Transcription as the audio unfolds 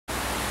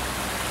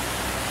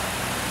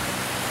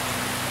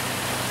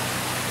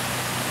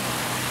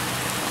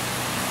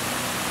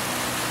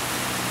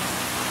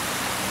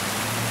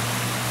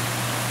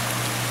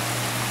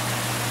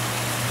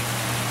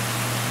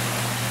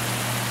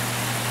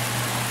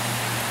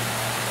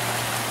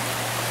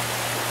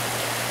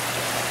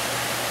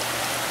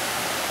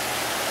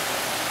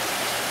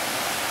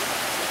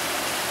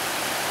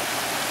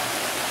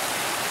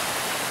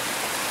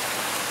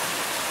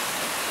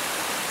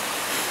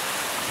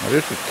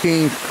This is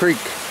Kings Creek.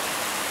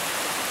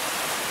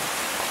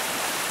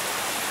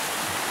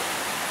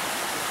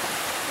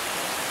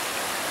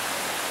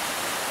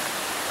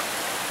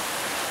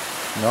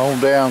 And on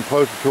down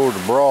closer toward the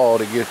Broad,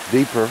 it gets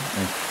deeper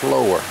and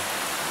slower.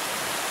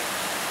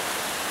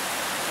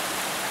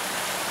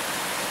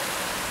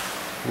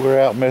 We're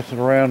out messing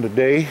around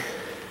today.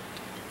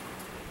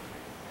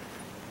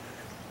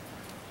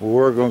 We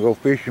were gonna go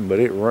fishing,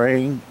 but it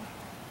rained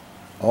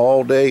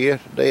all day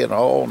yesterday and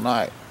all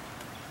night.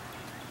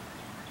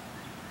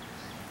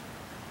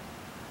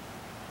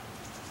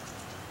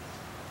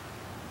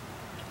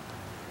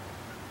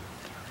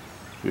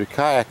 The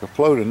kayak will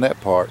float in that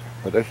part,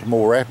 but there's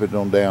more rapids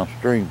on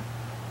downstream.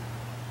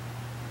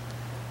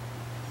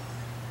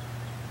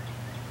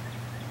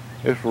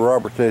 This is where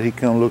Robert said he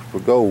come look for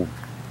gold.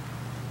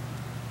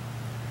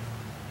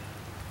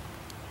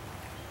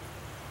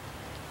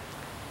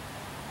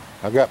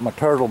 I got my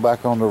turtle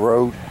back on the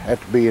road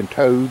after being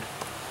towed.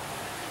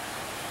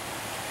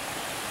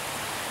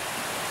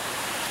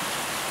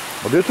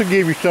 Well, this will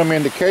give you some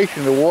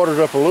indication the water's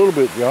up a little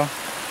bit, John.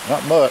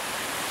 Not much.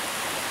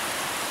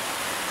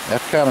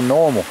 That's kind of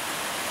normal.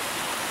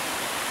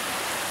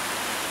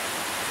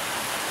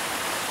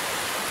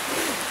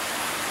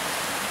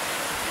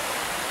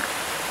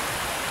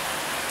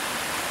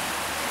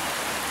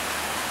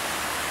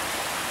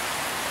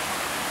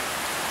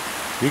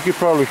 You could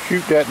probably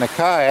shoot that in a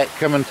kayak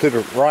coming to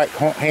the right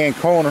hand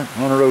corner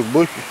under those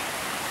bushes.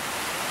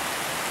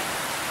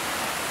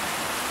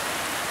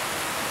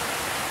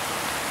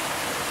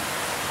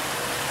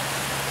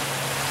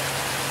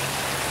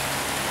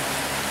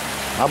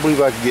 I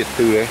believe I can get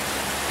through there.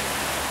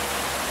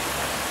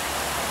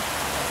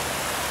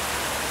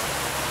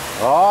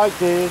 Alright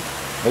then,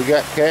 we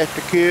got cats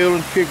to kill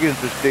and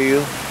chickens to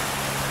steal.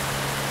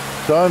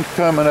 Sun's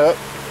coming up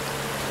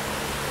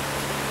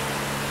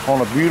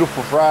on a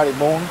beautiful Friday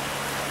morning.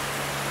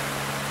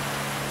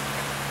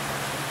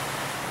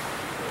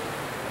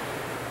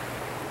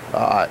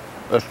 Alright,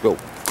 let's go.